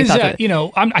somewhere. But and it you is, thought that, you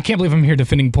know, I can't believe I'm here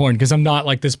defending porn because I'm not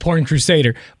like this porn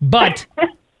crusader. But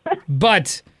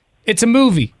it's a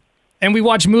movie. And we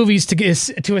watch movies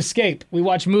to escape. We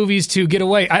watch movies to get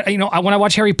away. When I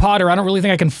watch Harry Potter, I don't really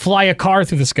think I can fly a car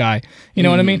through the sky. You know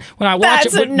what I mean? When I watch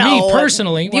it, me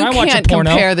personally, when I watch a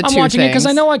porno, I'm watching it because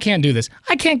I know I can't do this.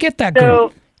 I can't get that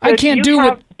girl. I can't do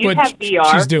what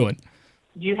she's doing.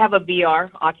 Do you have a VR,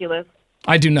 Oculus?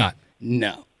 I do not.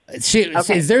 No.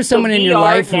 Is there someone in your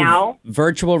life who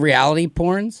virtual reality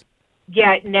porns?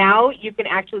 Yeah, now you can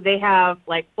actually, they have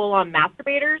like full-on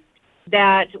masturbators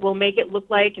that will make it look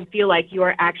like and feel like you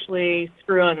are actually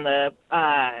screwing the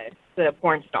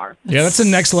porn star. Yeah, that's the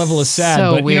next level of sad.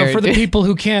 So but weird. You know, for the people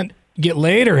who can't get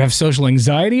laid or have social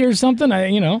anxiety or something,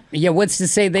 Yeah, what's to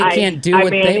say they can't do what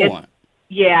they want?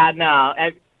 Yeah, no.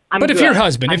 But if your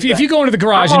husband, if you go into the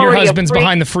garage and your husband's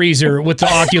behind the freezer with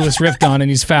the Oculus Rift on and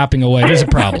he's fapping away, there's a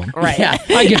problem. Right. Yeah.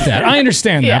 I get that. I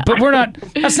understand that. But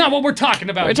that's not what we're talking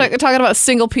about. We're talking about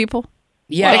single people.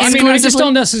 Yeah, I mean, I just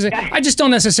don't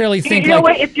necessarily think you know like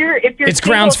what? If you're it's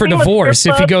grounds for divorce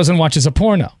if he goes and watches a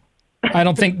porno. I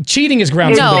don't think cheating is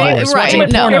grounds for divorce. Right. Watching a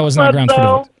porno is not grounds for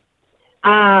divorce.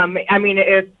 I mean,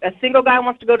 if a single guy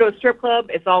wants to go to a strip club,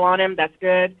 it's all on him. That's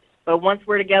good. But once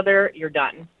we're together, you're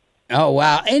done. Oh,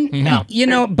 wow. And, you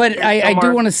know, but I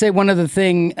do want to say one other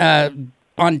thing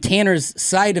on Tanner's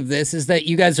side of this is that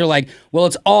you guys are like, well,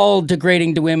 it's all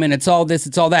degrading to women. It's all this,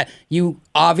 it's all that. You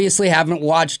obviously haven't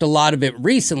watched a lot of it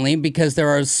recently because there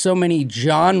are so many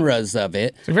genres of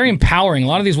it. It's very empowering. A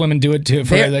lot of these women do it too.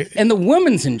 And the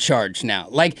woman's in charge now.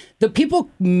 Like, the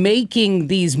people making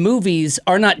these movies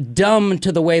are not dumb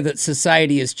to the way that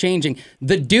society is changing.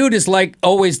 The dude is like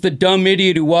always the dumb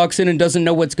idiot who walks in and doesn't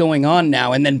know what's going on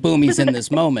now, and then boom, he's in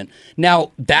this moment.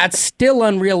 Now, that's still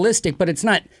unrealistic, but it's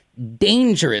not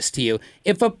dangerous to you.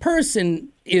 If a person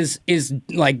is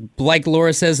like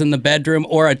Laura says in the bedroom,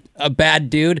 or a bad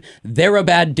dude, they're a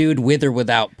bad dude with or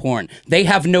without porn. They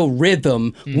have no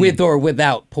rhythm with or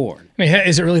without porn. I mean,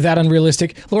 is it really that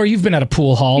unrealistic? Laura, you've been at a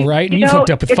pool hall, right? And you've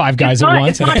hooked up with 5 guys at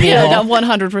once at a pool hall.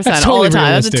 100% That's all totally the time.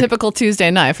 realistic. That's a typical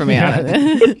Tuesday night for me.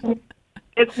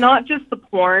 It's not just the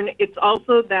porn. It's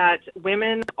also that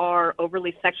women are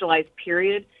overly sexualized,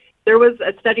 period. There was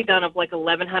a study done of like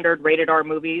 1,100 rated R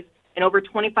movies, and over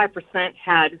 25%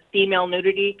 had female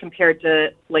nudity compared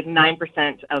to like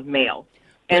 9% of male.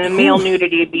 And the male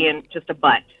nudity being just a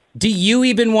butt. Do you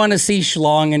even want to see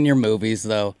schlong in your movies,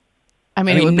 though? I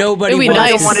mean, nobody it would be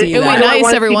wants nice. to see It would be that.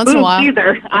 nice every once in a while.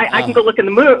 Either. I can go look in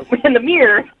the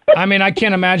mirror. I mean, I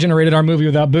can't imagine a rated R movie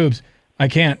without boobs. I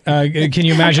can't. Can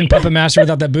you imagine Puppet Master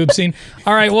without that boob scene?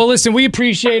 All right. Well, listen, we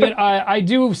appreciate it. I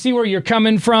do see where you're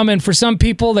coming from, and for some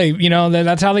people,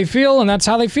 that's how they feel, and that's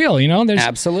how they feel. There's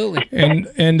absolutely.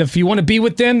 And if you want to be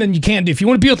with them, then you can't. If you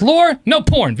want to be with Laura, no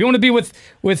porn. If you want to be with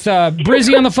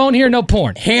Brizzy on the phone here, no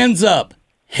porn. Hands up.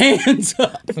 Hands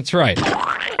up. That's right.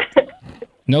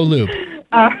 No lube.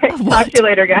 All right. Talk to you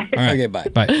later, guys. All right. Okay. Bye.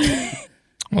 Bye.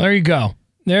 Well, there you go.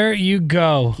 There you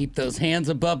go. Keep those hands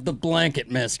above the blanket,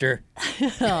 mister.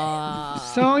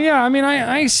 So, yeah, I mean,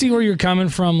 I see where you're coming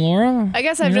from, Laura. I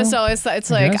guess I've just always thought, it's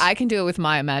like, I can do it with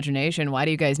my imagination. Why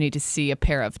do you guys need to see a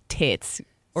pair of tits?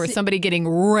 Or somebody getting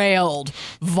railed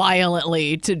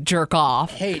violently to jerk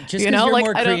off? Hey, just because you're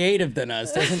more creative than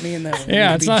us doesn't mean that we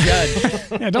need to be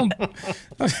judged. Yeah, don't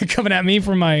coming at me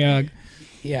for my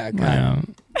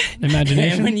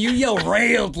imagination. And when you yell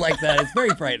railed like that, it's very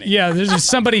frightening. Yeah, there's just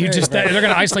somebody who they're going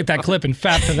to isolate that clip and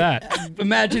fap to that.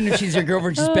 Imagine if she's your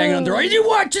girlfriend, she's banging on the door. Are you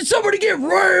watching somebody get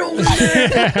railed?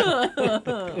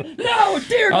 No,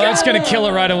 dear God. Oh, that's going to kill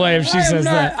her right away if she says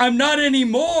that. I'm not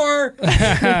anymore.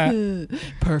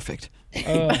 Perfect.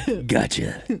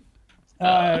 Gotcha.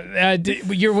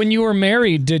 When you were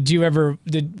married,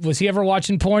 was he ever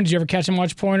watching porn? Did you ever catch him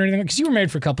watch porn or anything? Because you were married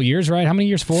for a couple years, right? How many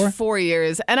years? 4? 4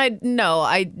 years. And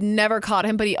I never caught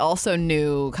him, but he also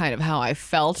knew kind of how I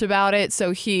felt about it.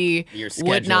 So he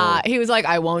would not. He was like,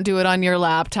 I won't do it on your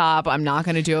laptop. I'm not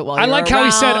going to do it while you're around. I like how he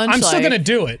said, I'm still going to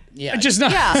do it. Yeah. Just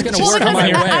not. Yeah. It's going to work on my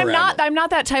way around. I'm not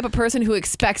that type of person who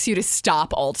expects you to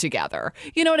stop altogether.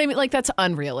 You know what I mean? Like, that's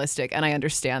unrealistic, and I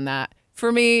understand that.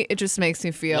 For me, it just makes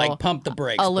me feel Like, pump the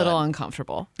brakes, a little bud.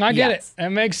 uncomfortable. I get Yes. it. It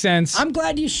makes sense. I'm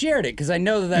glad you shared it because I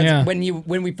know that's Yeah.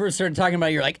 when we first started talking about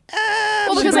it, you're like,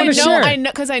 Well, because wanna share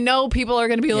it. I know people are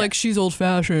going to be like, she's old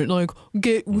fashioned. Like,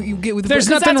 get with the. There's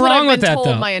 'cause nothing that's what wrong I've with been that, told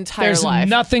though. My entire There's life.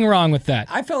 nothing wrong with that.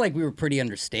 I felt like we were pretty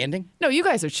understanding. No, you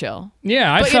guys are chill.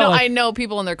 Yeah, I but felt I know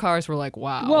people in their cars were like,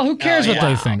 wow. Well, who cares what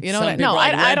they think? You know Some what? people No,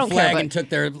 like I red don't flag care. But, and took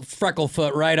their freckle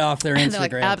foot right off their and they're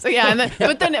like, Instagram. yeah, and then,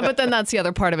 but then that's the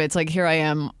other part of it. It's like here I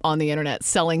am on the internet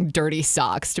selling dirty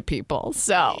socks to people.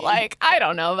 So like I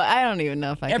don't know, but I don't even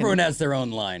know if I. Everyone can... has their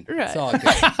own line. Right. It's all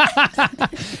good.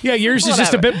 Yeah, yours is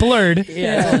just a bit blurred.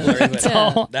 Yeah, it's all blurry, but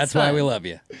all. that's why we love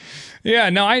you. Yeah,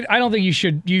 no, I don't think you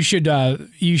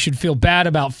should feel bad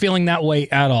about feeling that way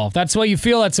at all. If that's the way you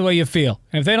feel, that's the way you feel.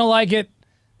 And if they don't like it,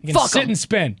 you can sit and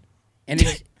spin.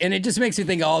 And it just makes me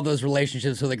think of all those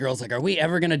relationships where the girl's like, are we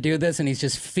ever going to do this? And he's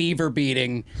just fever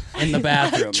beating in the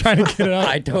bathroom. Trying to get it up.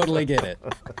 I totally get it.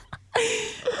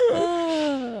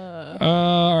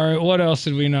 All right, what else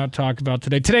did we not talk about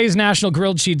today? Today's National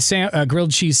Grilled Cheese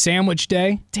Sandwich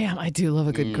Day. Damn, I do love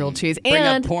a good grilled cheese. Bring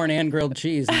And up porn and grilled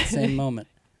cheese in the same moment.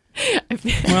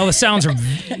 Well, the sounds are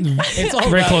It's all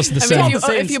very about- close to the I same. mean, the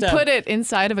same if you stuff. put it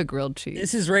inside of a grilled cheese.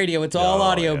 This is radio. It's all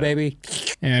audio, baby.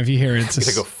 Yeah, if you hear it, it's I'm gonna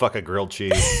just, go fuck a grilled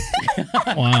cheese.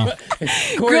 wow.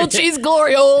 Grilled cheese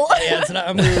glory hole. Yeah, it's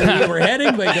not where we're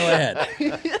heading, but go ahead.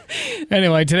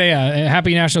 Anyway, today,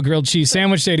 happy National Grilled Cheese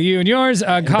Sandwich Day to you and yours.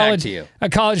 back to you. A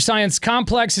college science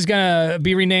complex is going to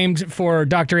be renamed for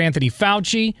Dr. Anthony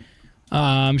Fauci.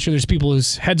 I'm sure there's people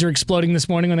whose heads are exploding this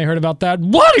morning when they heard about that.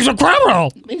 What? He's a criminal!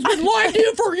 He's been lying to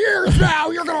you for years now.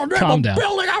 You're going to Calm down.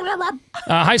 building.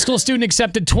 High school student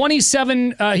accepted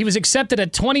 27. He was accepted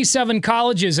at 27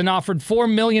 colleges and offered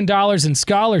 $4 million in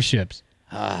scholarships.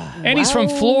 And he's from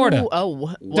Florida.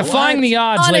 Oh, Defying the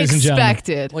odds, ladies and gentlemen.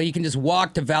 Unexpected. Well, you can just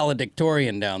walk to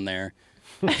valedictorian down there.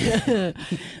 Yeah.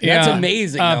 That's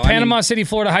amazing. Though. I Panama mean, City,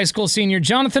 Florida high school senior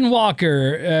Jonathan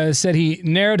Walker said he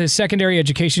narrowed his secondary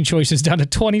education choices down to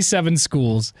 27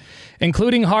 schools,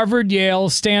 including Harvard, Yale,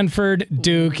 Stanford,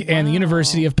 Duke, and the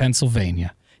University of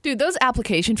Pennsylvania. Dude, those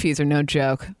application fees are no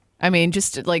joke. I mean,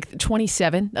 just like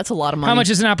 27, that's a lot of money. How much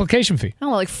is an application fee? I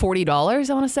don't know, like $40,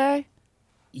 I want to say.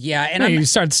 yeah, and No, I'm, you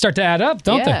start to add up,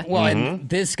 don't Yeah. they? well, and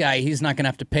this guy, he's not going to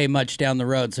have to pay much down the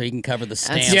road, so he can cover the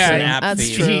stamps Yeah, and app that's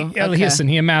fees. true. Okay. Listen,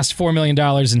 he amassed $4 million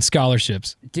in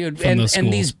scholarships. Dude, from those and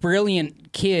schools. these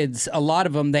brilliant kids, a lot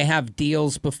of them, they have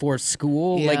deals before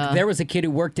school. Yeah. Like, there was a kid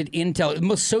who worked at Intel, the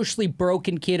most socially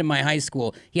broken kid in my high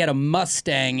school. He had a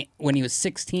Mustang when he was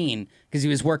 16 because he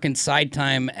was working side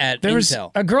time at There was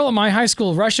Intel. a girl at my high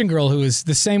school, a Russian girl, who was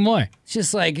the same way. It's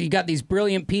just like, you got these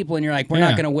brilliant people, and you're like, we're Yeah.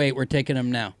 not going to wait. We're taking them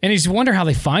now. And you just wonder how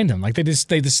they find them. Like they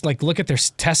just like look at their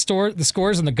the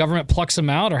scores, and the government plucks them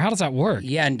out, or how does that work?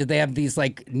 Yeah, and do they have these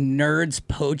like nerds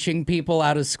poaching people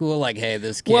out of school? Like, hey,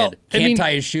 this kid Well, I can't mean,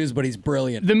 tie his shoes, but he's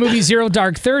brilliant. The movie Zero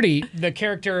Dark 30, the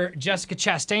character Jessica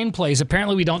Chastain plays.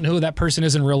 Apparently, we don't know who that person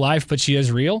is in real life, but she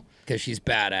is real. Because she's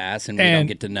badass, and we don't And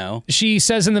get to know. She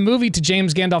says in the movie to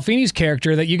James Gandolfini's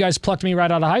character that you guys plucked me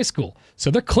right out of high school. So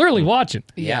they're clearly watching.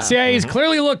 Yeah. CIA is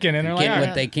clearly looking, and they're like, Get "All what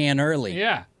right." they can early.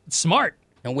 Yeah, it's smart.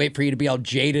 And wait for you to be all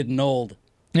jaded and old.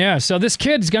 Yeah, so this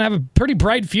kid's going to have a pretty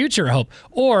bright future, I hope.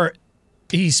 Or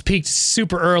he's peaked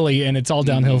super early, and it's all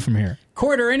downhill from here.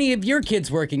 Court, are any of your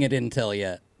kids working at Intel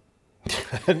yet?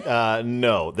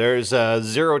 No, there's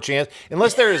zero chance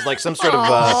unless there is like some sort of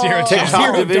Zero chance. TikTok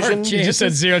Zero division. dark You just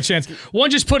said zero chance. One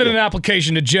just put in an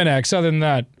application to Gen X. Other than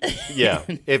that, Yeah,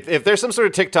 if there's some sort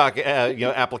of TikTok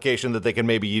application that they can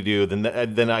maybe do,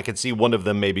 then I could see one of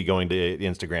them maybe going to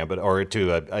Instagram, or to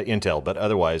Intel. But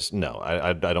otherwise, no,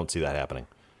 I don't see that happening.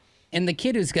 And the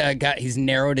kid who's he's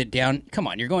narrowed it down. Come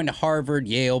on, you're going to Harvard,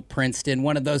 Yale, Princeton,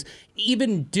 one of those.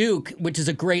 Even Duke, which is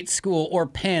a great school, or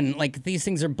Penn, like these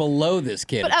things are below this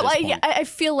kid. But at this point. I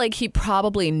feel like he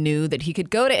probably knew that he could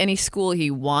go to any school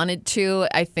he wanted to.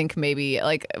 I think maybe,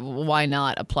 like, why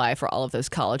not apply for all of those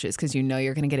colleges? Because you know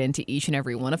you're going to get into each and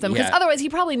every one of them. Because Yeah. otherwise, he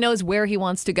probably knows where he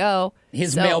wants to go.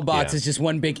 His So- mailbox is just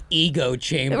one big ego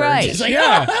chamber. Right. Just like,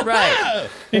 yeah. Right.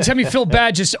 Anytime you feel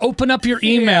bad, just open up your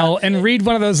email and read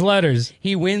one of those letters.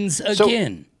 He wins So-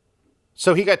 again.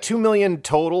 So he got $2 million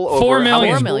total over $4 how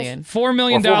many million. schools? $4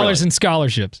 million. $4 million Or $4 million. in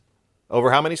scholarships.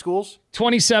 Over how many schools?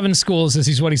 27 schools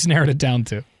is what he's narrowed it down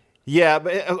to. Yeah,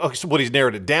 but so what he's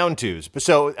narrowed it down to.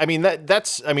 So I mean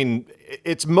that's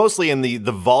it's mostly in the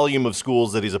volume of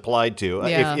schools that he's applied to.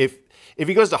 Yeah. if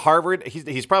he goes to Harvard,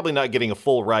 he's probably not getting a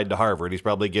full ride to Harvard. He's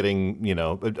probably getting,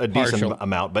 a decent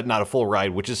amount, but not a full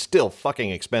ride, which is still fucking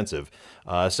expensive.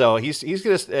 So he's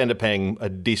going to end up paying a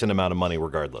decent amount of money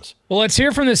regardless. Well, let's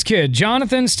hear from this kid.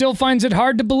 Jonathan still finds it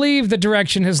hard to believe the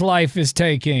direction his life is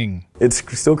taking.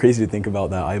 It's still crazy to think about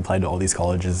that I applied to all these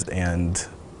colleges and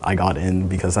I got in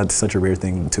because that's such a rare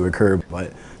thing to occur.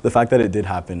 But the fact that it did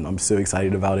happen, I'm so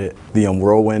excited about it. The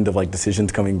whirlwind of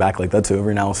decisions coming back, that's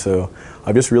over now. So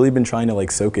I've just really been trying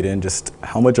to soak it in, just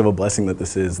how much of a blessing that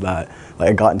this is that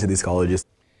I got into these colleges.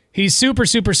 He's super,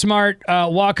 super smart.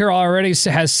 Walker already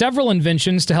has several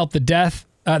inventions to help the deaf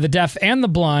and the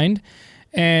blind.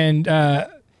 And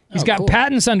he's got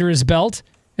patents under his belt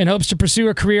and hopes to pursue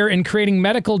a career in creating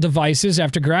medical devices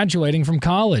after graduating from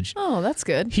college. Oh, that's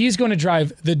good. He's going to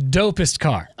drive the dopest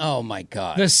car. Oh, my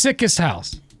God. The sickest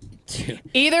house.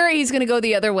 Either he's going to go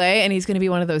the other way and he's going to be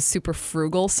one of those super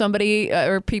frugal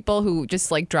or people who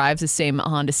just drives the same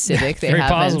Honda Civic they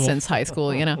haven't since high school,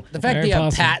 The fact that you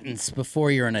have patents before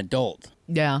you're an adult.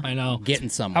 Yeah. I know. Getting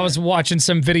somewhere. I was watching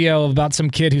some video about some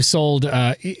kid who sold,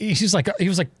 he was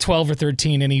 12 or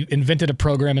 13 and he invented a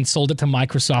program and sold it to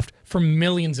Microsoft for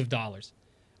millions of dollars.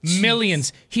 Jeez.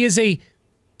 Millions. He is a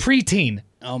preteen.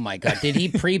 Oh, my God. Did he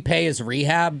prepay his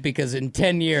rehab? Because in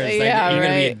 10 years, you're going to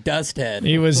be a dust head.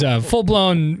 He was a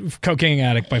full-blown cocaine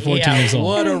addict by 14 years old.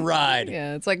 What a ride.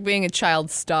 Yeah, it's like being a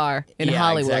child star in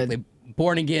Hollywood. Exactly.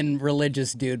 Born-again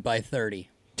religious dude by 30.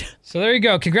 So there you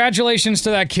go. Congratulations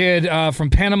to that kid from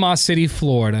Panama City,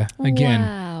 Florida. Again.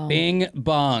 Wow. Bing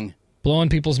bong. Blowing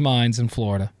people's minds in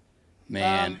Florida.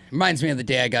 Man, reminds me of the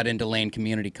day I got into Lane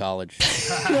Community College.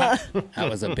 That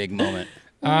was a big moment.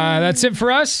 That's it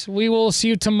for us. We will see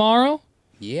you tomorrow.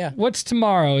 Yeah. What's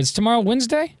tomorrow? Is tomorrow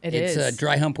Wednesday? It's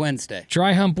Dry Hump Wednesday.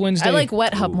 Dry Hump Wednesday. I like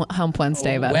Wet Hump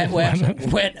Wednesday better.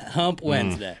 Wet Hump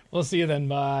Wednesday. We'll see you then.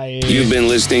 Bye. You've been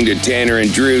listening to Tanner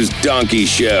and Drew's Donkey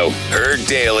Show. Heard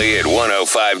daily at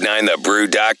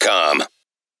 1059thebrew.com.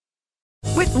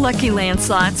 With Lucky Land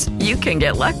Slots, you can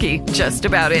get lucky just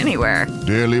about anywhere.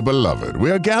 Dearly beloved,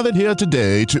 we are gathered here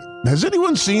today to... Has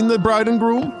anyone seen the bride and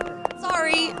groom?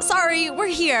 Sorry, we're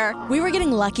here. We were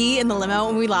getting lucky in the limo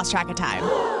and we lost track of time.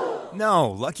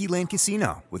 No, Lucky Land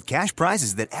Casino, with cash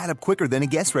prizes that add up quicker than a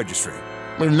guest registry.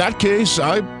 In that case,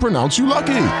 I pronounce you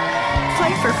lucky.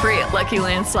 Play for free at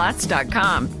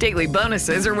LuckyLandSlots.com. Daily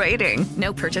bonuses are waiting.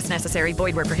 No purchase necessary.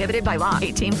 Void where prohibited by law.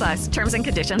 18+. Terms and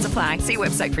conditions apply. See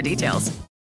website for details.